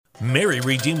Mary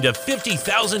redeemed a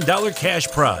 $50,000 cash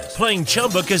prize playing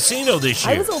Chumba Casino this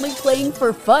year. I was only playing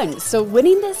for fun, so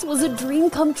winning this was a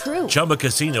dream come true. Chumba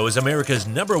Casino is America's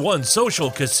 #1 social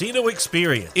casino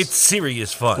experience. It's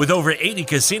serious fun. With over 80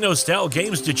 casino-style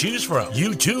games to choose from,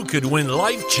 you too could win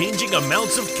life-changing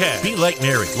amounts of cash. Be like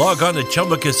Mary. Log on to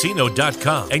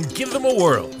ChumbaCasino.com and give them a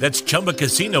whirl. That's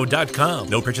ChumbaCasino.com.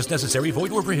 No purchase necessary.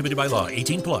 Void where prohibited by law.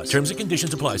 18+. Terms and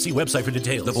conditions apply. See website for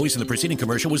details. The voice in the preceding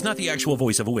commercial was not the actual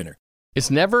voice of a winner. It's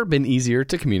never been easier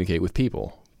to communicate with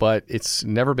people, but it's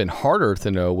never been harder to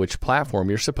know which platform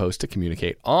you're supposed to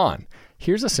communicate on.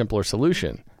 Here's a simpler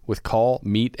solution. With call,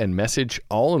 meet, and message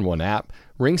all in one app,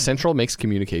 RingCentral makes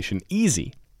communication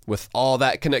easy. With all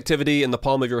that connectivity in the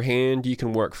palm of your hand, you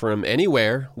can work from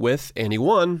anywhere with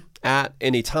anyone at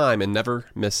any time and never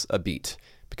miss a beat.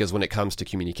 Because when it comes to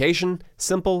communication,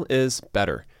 simple is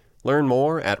better. Learn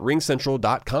more at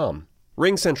ringcentral.com.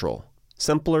 RingCentral.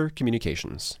 Simpler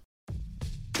communications.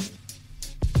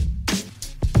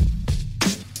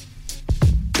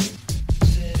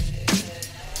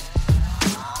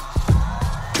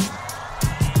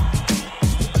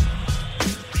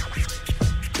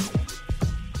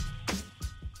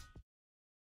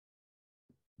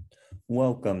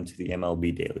 Welcome to the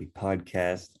MLB Daily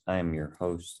Podcast. I am your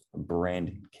host,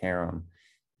 Brandon Karam.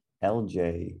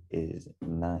 LJ is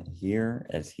not here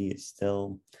as he is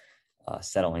still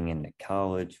settling into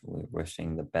college. We're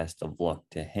wishing the best of luck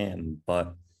to him.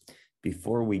 But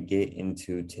before we get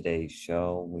into today's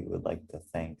show, we would like to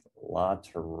thank La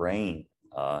Terrain.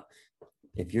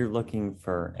 If you're looking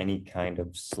for any kind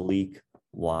of sleek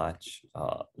watch,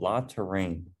 La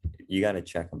Terrain, you got to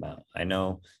check them out. I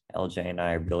know LJ and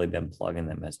I have really been plugging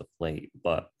them as of late,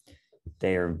 but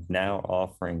they are now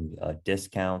offering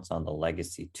discounts on the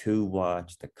Legacy 2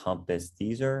 watch, the Compass.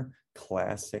 These are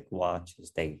classic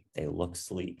watches. They look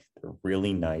sleek. They're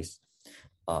really nice.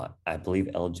 I believe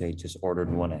LJ just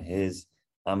ordered one of his.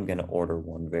 I'm going to order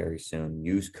one very soon.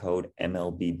 Use code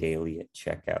MLB Daily at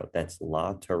checkout. That's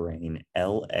La Terrain,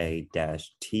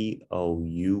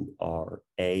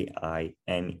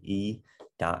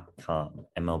 LA-TOURAINE.com.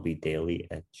 MLB Daily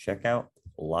at checkout.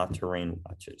 La Terrain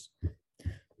watches.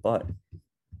 But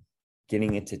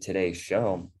getting into today's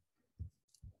show,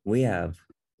 we have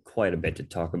quite a bit to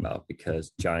talk about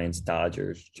because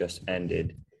Giants-Dodgers just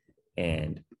ended,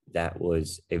 and that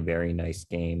was a very nice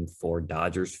game for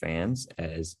Dodgers fans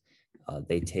as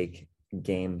they take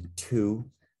game 2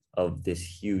 of this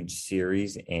huge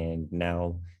series and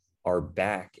now are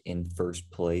back in first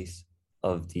place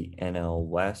of the NL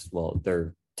West. Well,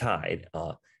 they're tied.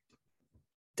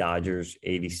 Dodgers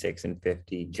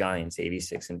 86-50, Giants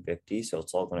 86-50. So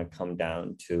it's all going to come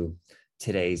down to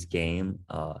today's game,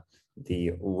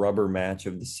 the rubber match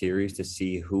of the series to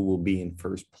see who will be in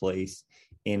first place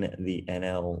in the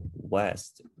NL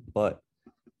West. But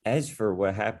as for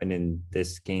what happened in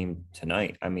this game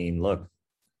tonight, I mean, look,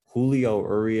 Julio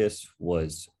Urias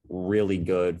was really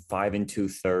good, 5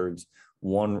 2/3,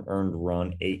 1 earned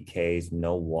run, 8 Ks,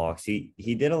 no walks. He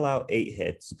did allow 8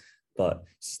 hits, but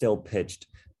still pitched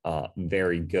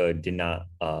very good. Did not,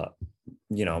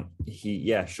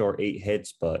 short 8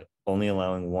 hits, but only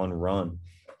allowing 1 run.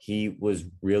 He was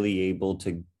really able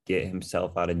to get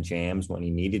himself out of jams when he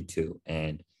needed to,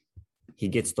 and he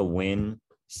gets the win,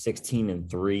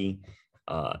 16-3.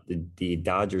 The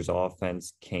Dodgers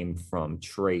offense came from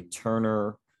Trey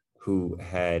Turner, who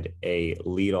had a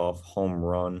leadoff home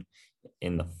run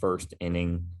in the first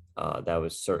inning. That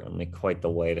was certainly quite the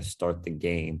way to start the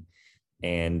game.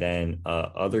 And then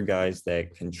other guys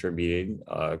that contributed,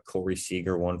 Corey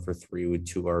Seager 1 for 3 with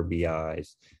 2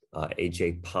 RBIs.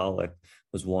 AJ Pollock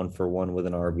was 1 for 1 with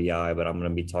an RBI, but I'm going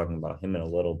to be talking about him in a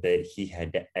little bit. He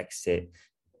had to exit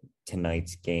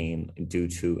tonight's game due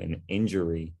to an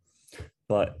injury.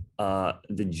 But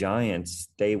the Giants,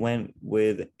 they went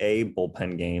with a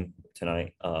bullpen game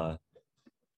tonight. I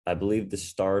believe the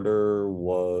starter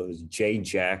was Jay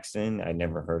Jackson. I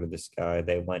never heard of this guy.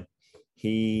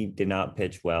 He did not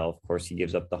pitch well. Of course, he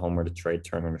gives up the homer to Trey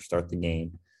Turner to start the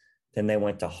game. Then they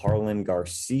went to Harlan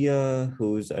Garcia,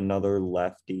 who's another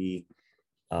lefty.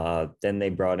 Then they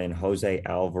brought in Jose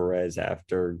Alvarez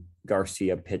after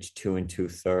Garcia pitched 2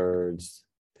 2/3.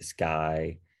 This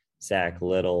guy, Zach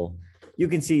Little. You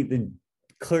can see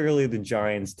clearly the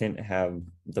Giants didn't have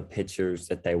the pitchers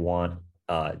that they want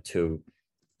to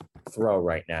throw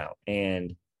right now.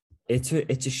 And it's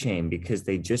a shame because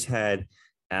they just had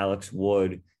Alex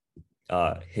Wood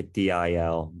hit the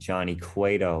IL. Johnny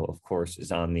Cueto, of course,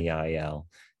 is on the IL.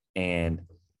 And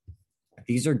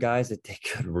these are guys that they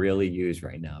could really use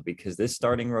right now because this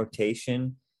starting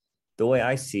rotation, the way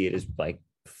I see it is like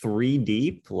three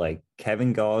deep, like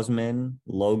Kevin Gausman,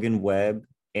 Logan Webb,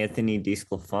 Anthony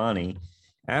DeSclafani.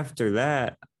 After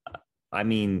that, I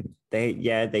mean,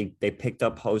 they picked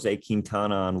up Jose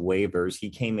Quintana on waivers. He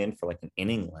came in for like an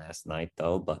inning last night,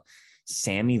 though. But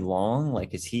Sammy Long,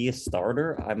 like, is he a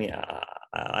starter? I mean,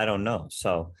 I don't know.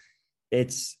 So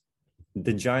it's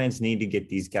the Giants need to get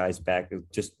these guys back.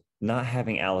 Just not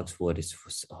having Alex Wood is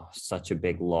such a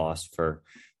big loss for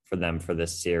them for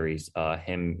this series.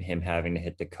 Him having to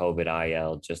hit the COVID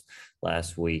IL just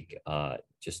last week,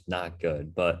 just not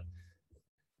good. But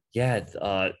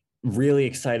yeah, really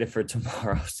excited for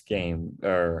tomorrow's game.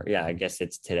 Or yeah, I guess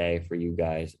it's today for you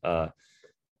guys.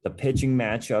 The pitching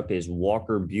matchup is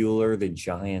Walker Buehler. The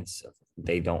Giants,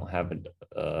 they don't have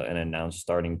an announced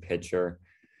starting pitcher,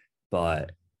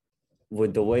 but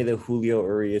with the way that Julio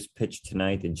Urias pitched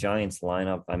tonight, the Giants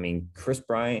lineup, I mean, Chris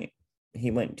Bryant,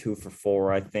 he went 2 for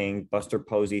 4, I think. Buster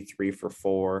Posey, 3 for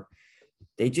 4.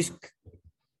 They just,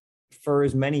 for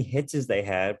as many hits as they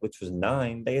had, which was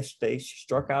 9, they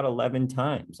struck out 11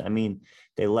 times. I mean,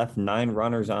 they left 9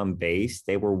 runners on base.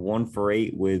 They were 1 for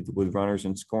 8 with runners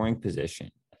in scoring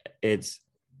position. It's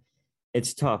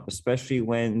tough, especially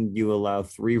when you allow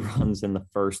 3 runs in the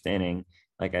first inning.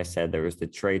 Like I said, there was the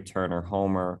Trey Turner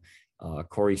homer,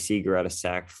 Corey Seager had a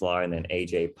sac fly, and then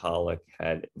AJ Pollock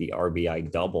had the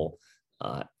RBI double.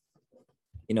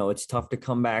 It's tough to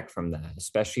come back from that,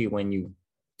 especially when you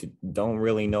don't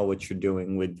really know what you're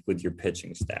doing with your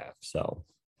pitching staff. So,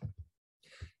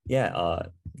 yeah,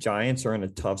 Giants are in a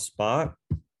tough spot.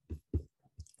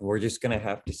 We're just going to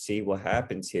have to see what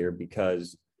happens here,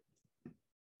 because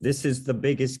this is the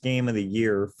biggest game of the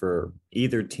year for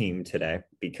either team today.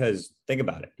 Because think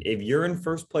about it. If you're in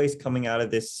first place coming out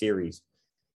of this series,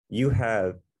 you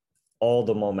have all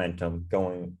the momentum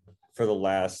going for the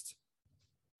last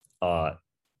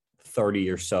 30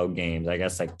 or so games. I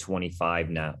guess like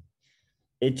 25 now.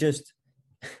 It just,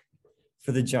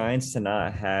 for the Giants to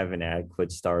not have an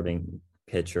adequate starting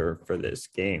pitcher for this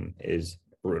game is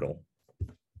brutal.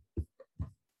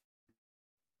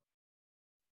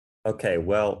 Okay,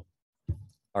 well,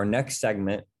 our next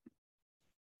segment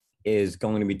is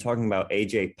going to be talking about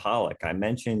AJ Pollock. I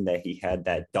mentioned that he had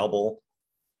that double,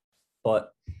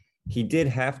 but he did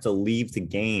have to leave the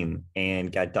game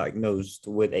and got diagnosed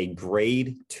with a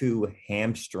grade 2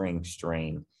 hamstring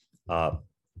strain.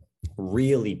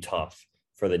 Really tough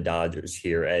for the Dodgers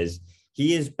here, as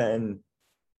he has been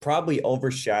probably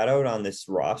overshadowed on this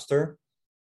roster,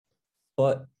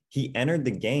 but he entered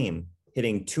the game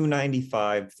hitting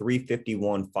 295,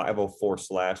 351, 504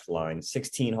 slash line,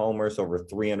 16 homers over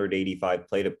 385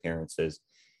 plate appearances.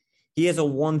 He has a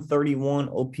 131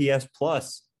 OPS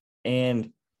plus,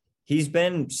 and he's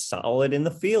been solid in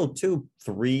the field too.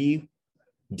 3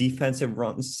 defensive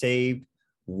runs saved,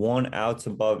 1 outs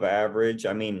above average.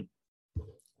 I mean,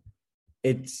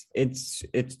 it's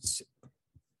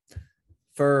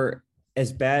for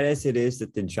as bad as it is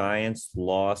that the Giants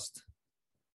lost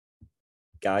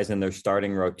guys in their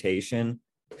starting rotation.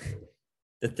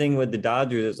 The thing with the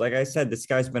Dodgers is, like I said, this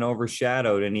guy's been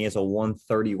overshadowed and he has a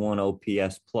 131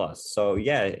 OPS plus. So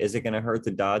yeah, is it going to hurt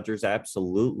the Dodgers?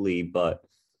 Absolutely. But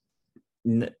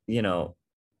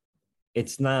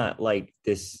it's not like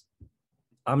this.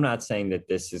 I'm not saying that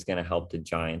this is going to help the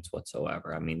Giants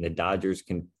whatsoever. I mean, the Dodgers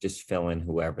can just fill in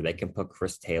whoever. They can put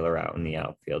Chris Taylor out in the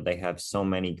outfield. They have so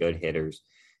many good hitters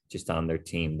just on their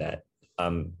team that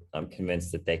I'm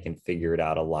convinced that they can figure it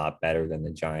out a lot better than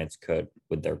the Giants could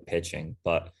with their pitching.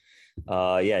 But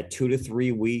 2 to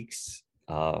 3 weeks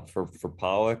for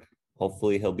Pollock.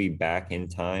 Hopefully he'll be back in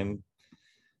time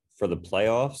for the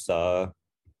playoffs,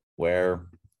 where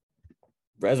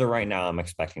as of right now, I'm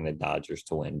expecting the Dodgers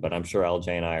to win, but I'm sure LJ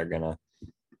and I are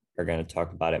gonna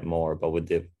talk about it more. But with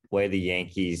the way the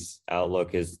Yankees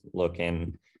outlook is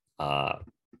looking, I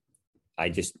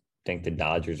just think the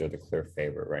Dodgers are the clear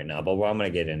favorite right now, but I'm going to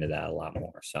get into that a lot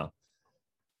more. So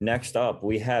next up,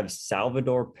 we have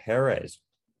Salvador Perez,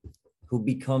 who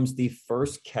becomes the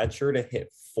first catcher to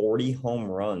hit 40 home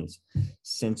runs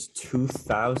since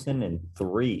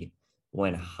 2003,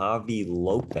 when Javi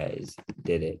Lopez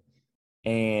did it.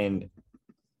 And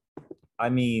I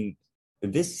mean,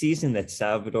 this season that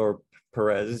Salvador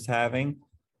Perez is having,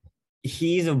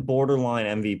 he's a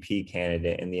borderline MVP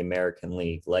candidate in the American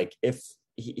League. Like, if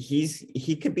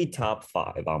he could be top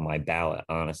 5 on my ballot,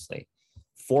 honestly.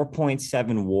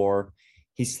 4.7 WAR.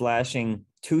 He's slashing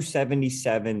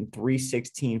 277,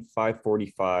 316,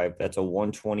 545. That's a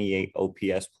 128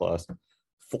 OPS plus.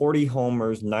 40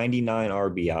 homers, 99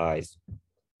 RBIs.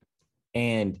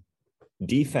 And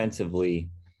defensively,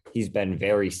 he's been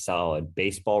very solid.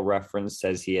 Baseball Reference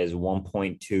says he has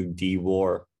 1.2 D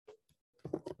WAR.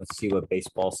 Let's see what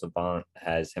Baseball Savant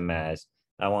has him as.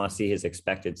 I want to see his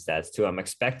expected stats too. I'm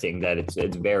expecting that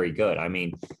it's very good. I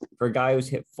mean, for a guy who's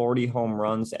hit 40 home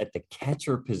runs at the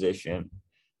catcher position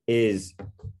is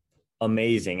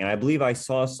amazing. And I believe I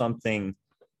saw something,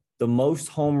 the most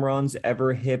home runs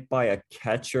ever hit by a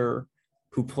catcher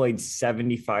who played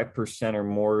 75% or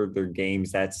more of their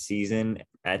games that season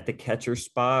at the catcher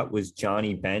spot was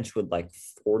Johnny Bench with like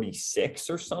 46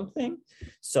 or something.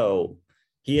 So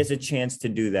he has a chance to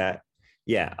do that.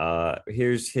 Yeah.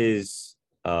 Here's his.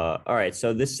 All right.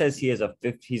 So this says he's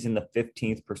in the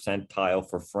 15th percentile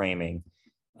for framing.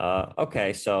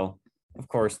 Okay. So of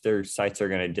course their sites are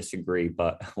going to disagree,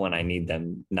 but when I need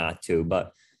them not to,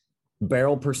 but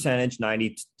barrel percentage,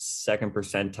 92nd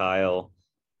percentile.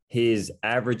 His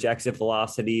average exit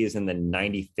velocity is in the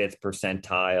 95th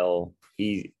percentile.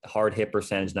 He hard hit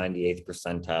percentage, 98th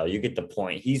percentile. You get the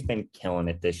point. He's been killing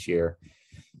it this year.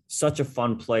 Such a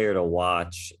fun player to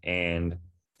watch. And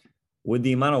with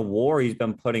the amount of WAR he's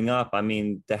been putting up, I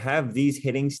mean, to have these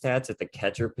hitting stats at the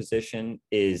catcher position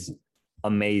is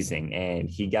amazing. And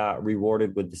he got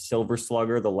rewarded with the Silver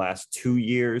Slugger the last 2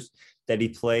 years that he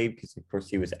played, because of course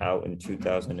he was out in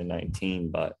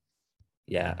 2019. But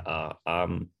yeah,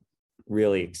 I'm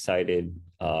really excited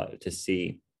to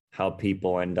see how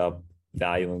people end up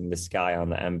valuing this guy on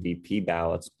the MVP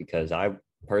ballots, because I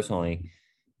personally,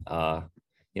 I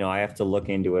have to look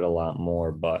into it a lot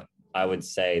more, but I would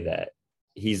say that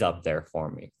he's up there for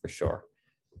me for sure.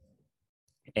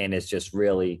 And it's just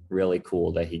really, really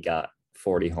cool that he got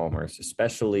 40 homers,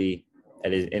 especially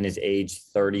in his age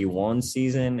 31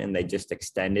 season, and they just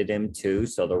extended him too.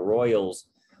 So the Royals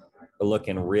are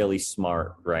looking really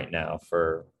smart right now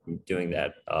for doing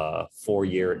that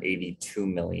 4-year,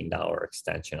 $82 million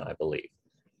extension, I believe.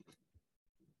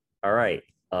 All right.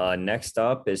 Next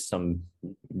up is some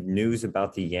news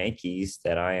about the Yankees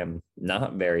that I am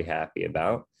not very happy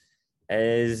about,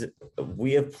 as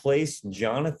we have placed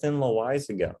Jonathan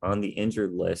Loaisiga on the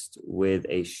injured list with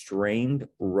a strained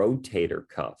rotator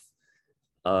cuff.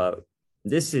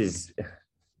 This is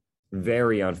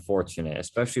very unfortunate,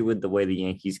 especially with the way the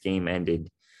Yankees game ended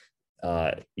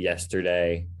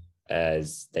yesterday,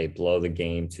 as they blow the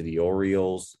game to the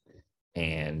Orioles.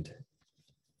 And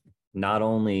not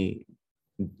only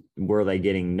were they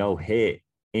getting no hit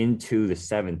into the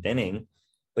 7th inning,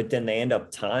 but then they end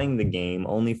up tying the game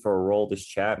only for Aroldis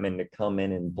Chapman to come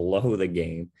in and blow the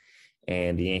game.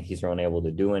 And the Yankees are unable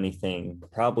to do anything.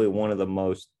 Probably one of the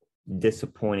most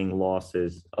disappointing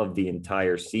losses of the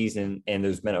entire season. And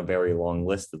there's been a very long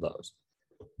list of those.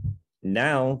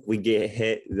 Now we get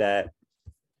hit that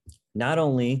not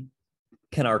only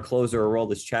can our closer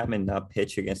Aroldis Chapman not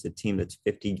pitch against a team that's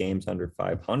 50 games under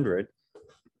 500,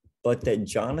 but that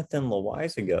Jonathan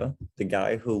Loaisiga, the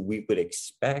guy who we would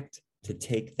expect to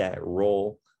take that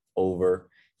role over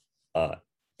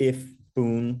if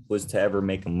Boone was to ever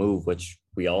make a move, which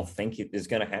we all think is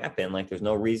going to happen. Like, there's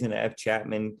no reason to have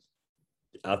Chapman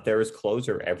out there as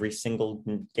closer every single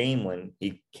game when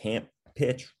he can't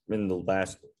pitch in the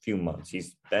last few months.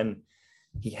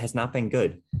 He has not been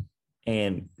good.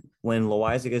 And when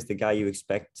Loaisiga is the guy you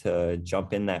expect to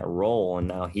jump in that role, and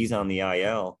now he's on the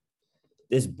IL,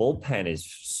 this bullpen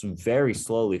is very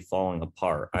slowly falling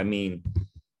apart. I mean,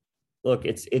 look,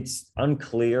 it's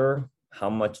unclear how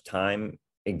much time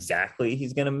exactly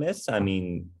he's going to miss. I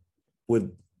mean,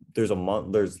 there's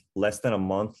less than a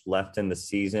month left in the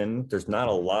season. There's not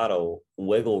a lot of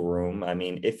wiggle room. I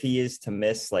mean, if he is to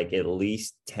miss like at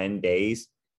least 10 days,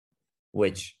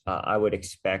 which I would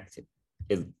expect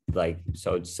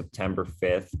so it's September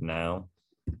 5th now.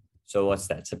 So what's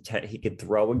that? He could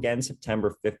throw again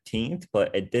September 15th,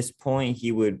 but at this point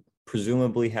he would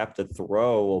presumably have to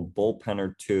throw a bullpen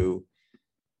or two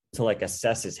to like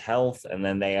assess his health, and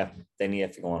then he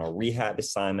have to go on a rehab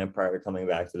assignment prior to coming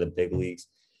back to the big leagues.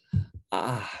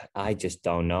 I just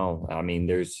don't know. I mean,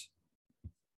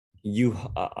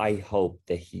 I hope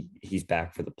that he's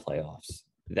back for the playoffs.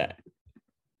 That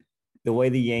the way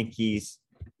the Yankees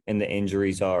and the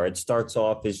injuries are, it starts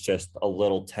off as just a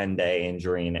little 10-day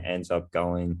injury and it ends up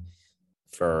going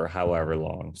for however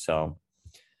long. So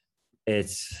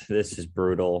this is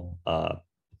brutal.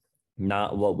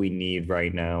 Not what we need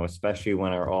right now, especially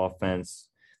when our offense,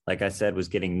 like I said, was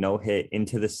getting no hit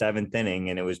into the 7th inning,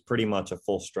 and it was pretty much a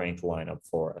full strength lineup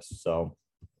for us. So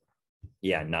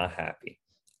yeah, not happy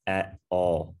at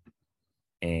all.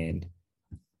 And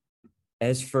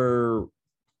as for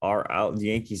the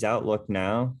Yankees outlook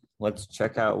now, let's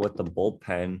check out what the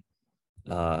bullpen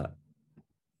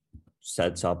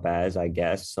sets up as, I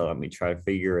guess. So let me try to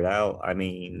figure it out. I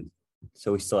mean,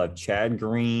 so we still have Chad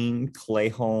Green, Clay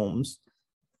Holmes,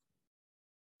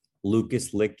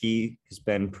 Lucas Licky has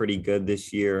been pretty good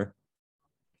this year.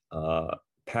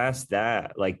 Past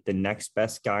that, like the next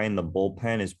best guy in the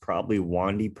bullpen is probably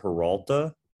Wandy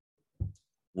Peralta,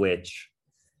 which,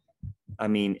 I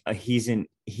mean,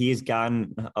 he's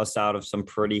gotten us out of some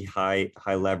pretty high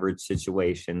leverage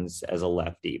situations as a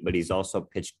lefty, but he's also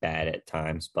pitched bad at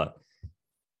times. But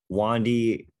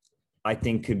Wandy, I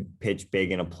think, could pitch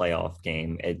big in a playoff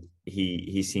game.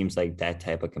 He seems like that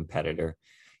type of competitor.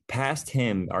 Past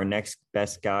him, our next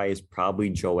best guy is probably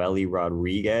Joely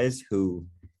Rodriguez, who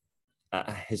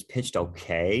has pitched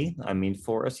okay. I mean,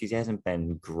 for us, he hasn't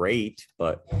been great,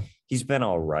 but he's been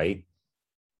all right.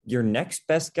 Your next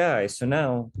best guy. So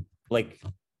now, like,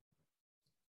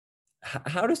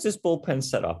 how does this bullpen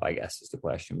set up, I guess, is the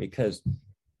question. Because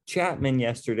Chapman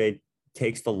yesterday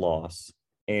takes the loss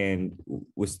and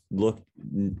looked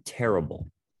terrible.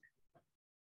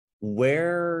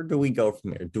 Where do we go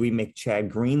from here? Do we make Chad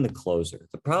Green the closer?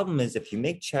 The problem is, if you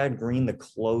make Chad Green the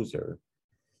closer,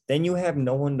 then you have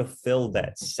no one to fill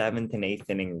that 7th and 8th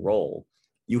inning role.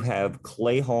 You have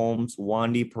Clay Holmes,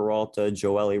 Wandy Peralta,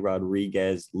 Joely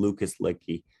Rodriguez, Lucas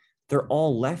Licky. They're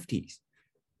all lefties,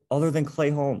 other than Clay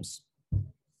Holmes.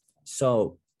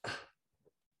 So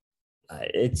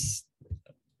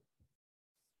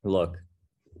look,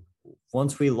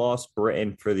 once we lost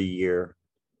Britton for the year,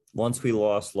 once we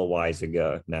lost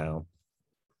Loaizaga now,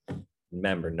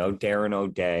 remember, no Darren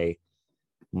O'Day.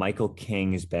 Michael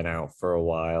King has been out for a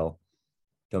while.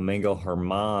 Domingo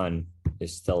Germán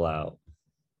is still out.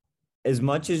 As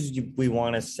much as we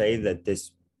want to say that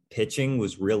this pitching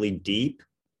was really deep,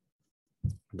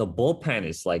 the bullpen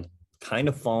is like kind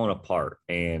of falling apart.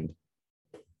 And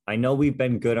I know we've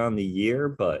been good on the year,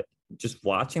 but just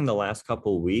watching the last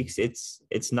couple of weeks,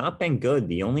 it's not been good.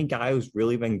 The only guy who's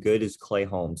really been good is Clay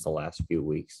Holmes the last few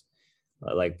weeks.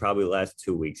 Like probably the last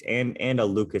 2 weeks, and a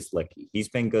Lucas Licky. He's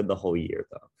been good the whole year,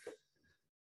 though.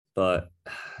 But,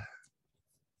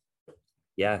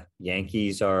 yeah,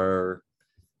 Yankees are,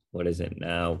 what is it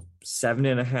now,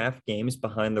 7.5 games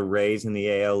behind the Rays in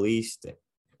the AL East.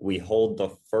 We hold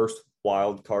the first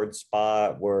wild card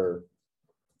spot. We're,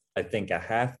 I think, a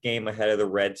half game ahead of the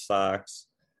Red Sox,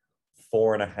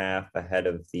 4.5 ahead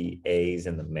of the A's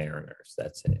and the Mariners.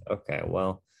 That's it. Okay,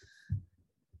 well,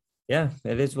 yeah,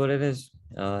 it is what it is.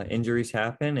 Injuries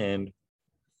happen, and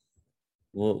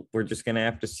we're just going to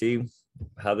have to see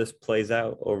how this plays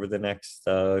out over the next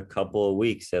couple of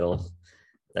weeks.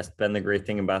 That's been the great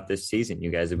thing about this season.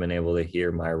 You guys have been able to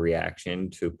hear my reaction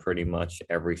to pretty much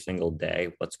every single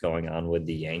day what's going on with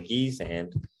the Yankees,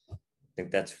 and I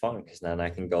think that's fun because then I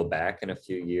can go back in a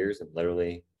few years and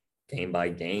literally game by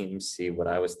game see what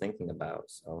I was thinking about.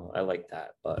 So I like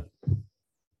that. But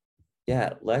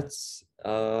yeah, let's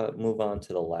move on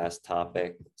to the last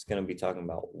topic. It's going to be talking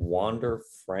about Wander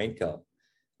Franco.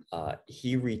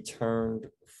 He returned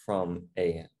from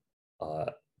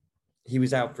he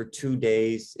was out for 2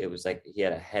 days. It was like he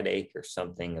had a headache or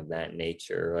something of that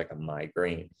nature, like a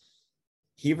migraine.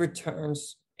 He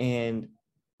returns, and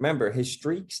remember, his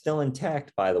streak's still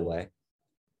intact, by the way.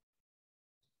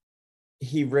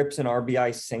 He rips an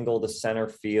RBI single to center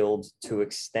field to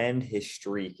extend his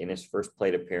streak in his first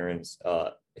plate appearance.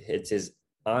 It's his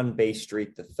on-base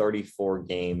streak to 34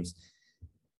 games.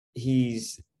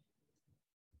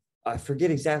 I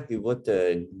forget exactly what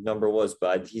the number was,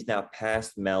 but he's now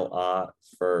passed Mel Ott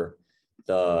for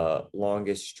the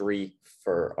longest streak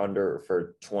for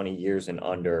 20 years and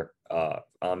under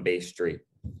on-base streak.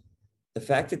 The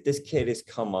fact that this kid has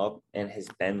come up and has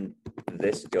been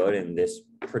this good and this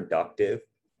productive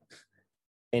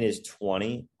in his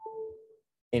 20,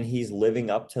 and he's living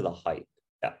up to the hype.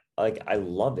 Like, I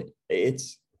love it.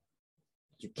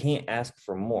 You can't ask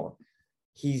for more.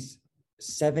 He's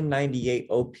 798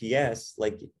 OPS.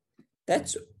 Like,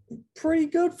 that's pretty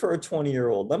good for a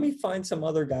 20-year-old. Let me find some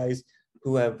other guys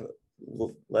who have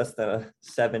less than a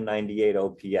 798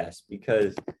 OPS,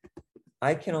 because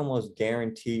I can almost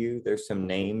guarantee you there's some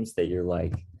names that you're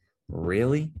like,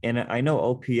 really? And I know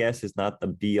OPS is not the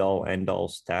be-all, end-all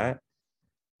stat.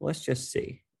 Let's just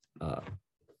see.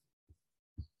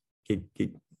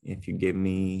 If you give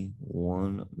me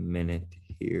 1 minute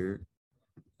here.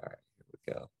 All right, here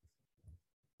we go.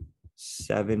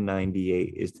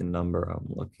 798 is the number I'm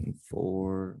looking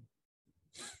for.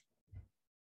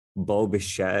 Bo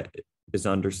Bichette is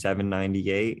under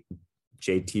 798.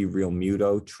 JT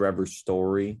Realmuto, Trevor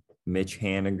Story, Mitch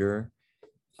Haniger,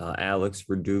 Alex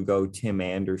Verdugo, Tim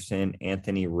Anderson,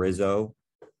 Anthony Rizzo,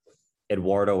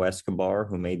 Eduardo Escobar,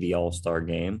 who made the All-Star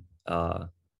game,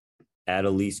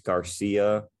 Adolis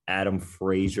Garcia, Adam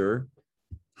Frazier,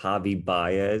 Javi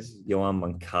Baez, Yohan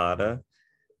Moncada,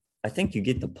 I think you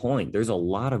get the point. There's a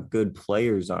lot of good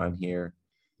players on here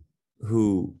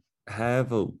who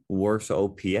have a worse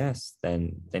OPS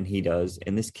than he does,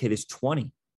 and this kid is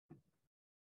 20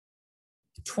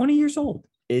 years old.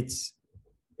 It's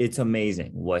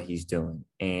amazing what he's doing.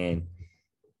 And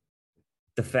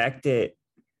the fact that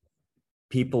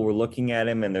people were looking at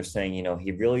him and they're saying,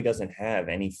 he really doesn't have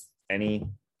any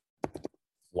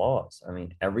flaws. I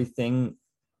mean, everything,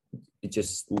 it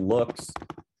just looks,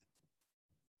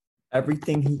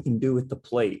 everything he can do at the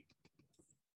plate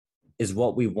is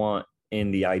what we want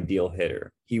in the ideal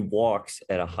hitter. He walks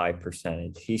at a high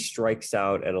percentage. He strikes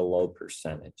out at a low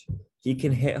percentage. He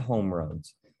can hit home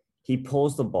runs. He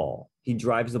pulls the ball. He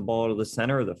drives the ball to the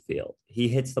center of the field. He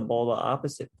hits the ball to the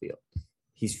opposite field.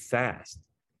 He's fast.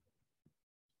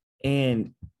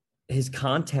 And his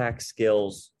contact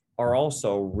skills are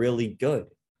also really good.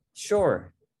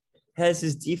 Sure. Has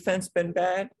his defense been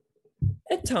bad?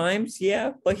 At times,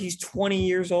 yeah, but he's 20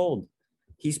 years old.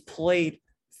 He's played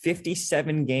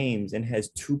 57 games and has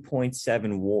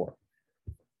 2.7 WAR.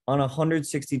 On a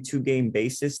 162 game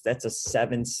basis, that's a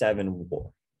 7.7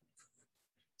 WAR.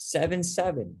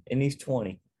 7.7, and he's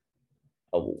 20.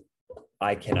 Oh,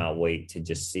 I cannot wait to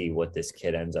just see what this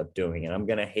kid ends up doing. And I'm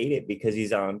going to hate it because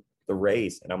he's on the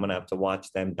Rays, and I'm going to have to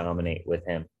watch them dominate with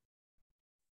him.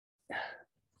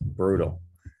 Brutal.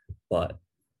 But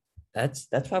that's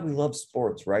why we love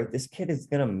sports, right? This kid is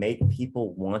going to make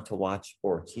people want to watch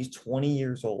sports. He's 20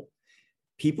 years old.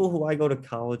 People who I go to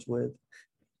college with,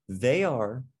 they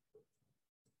are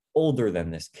older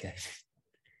than this kid.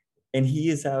 And he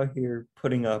is out here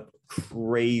putting up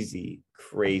crazy,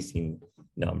 crazy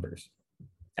numbers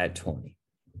at 20.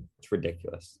 It's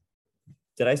ridiculous.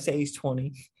 Did I say he's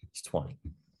 20? He's 20.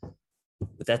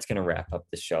 But that's going to wrap up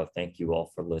the show. Thank you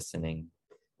all for listening.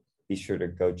 Be sure to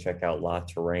go check out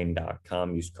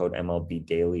LaTerrain.com. Use code MLB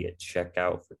Daily at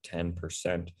checkout for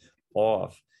 10%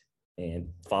 off. And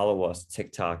follow us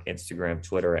TikTok, Instagram,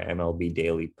 Twitter at MLB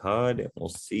Daily Pod. And we'll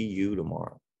see you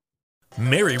tomorrow.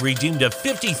 Mary redeemed a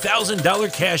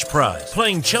 $50,000 cash prize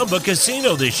playing Chumba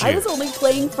Casino this year. I was only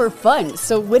playing for fun,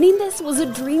 so winning this was a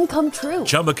dream come true.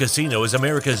 Chumba Casino is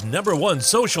America's #1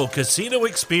 social casino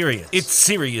experience. It's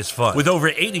serious fun. With over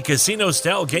 80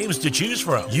 casino-style games to choose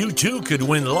from, you too could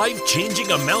win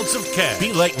life-changing amounts of cash.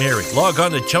 Be like Mary. Log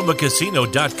on to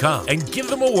ChumbaCasino.com and give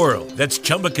them a whirl. That's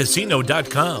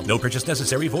ChumbaCasino.com. No purchase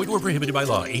necessary. Void where prohibited by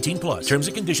law. 18+. Terms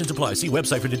and conditions apply. See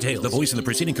website for details. The voice in the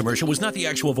preceding commercial was not the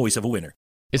actual voice of a winner.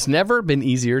 It's never been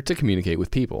easier to communicate with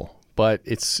people, but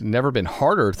it's never been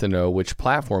harder to know which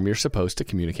platform you're supposed to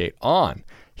communicate on.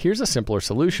 Here's a simpler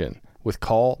solution. With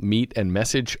Call, Meet, and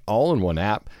Message all in one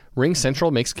app,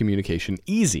 RingCentral makes communication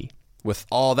easy. With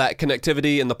all that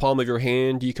connectivity in the palm of your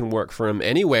hand, you can work from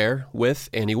anywhere with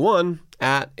anyone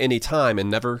at any time and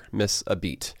never miss a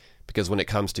beat. Because when it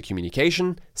comes to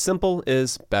communication, simple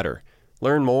is better.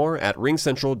 Learn more at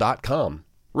ringcentral.com.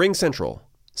 RingCentral.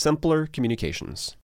 Simpler communications.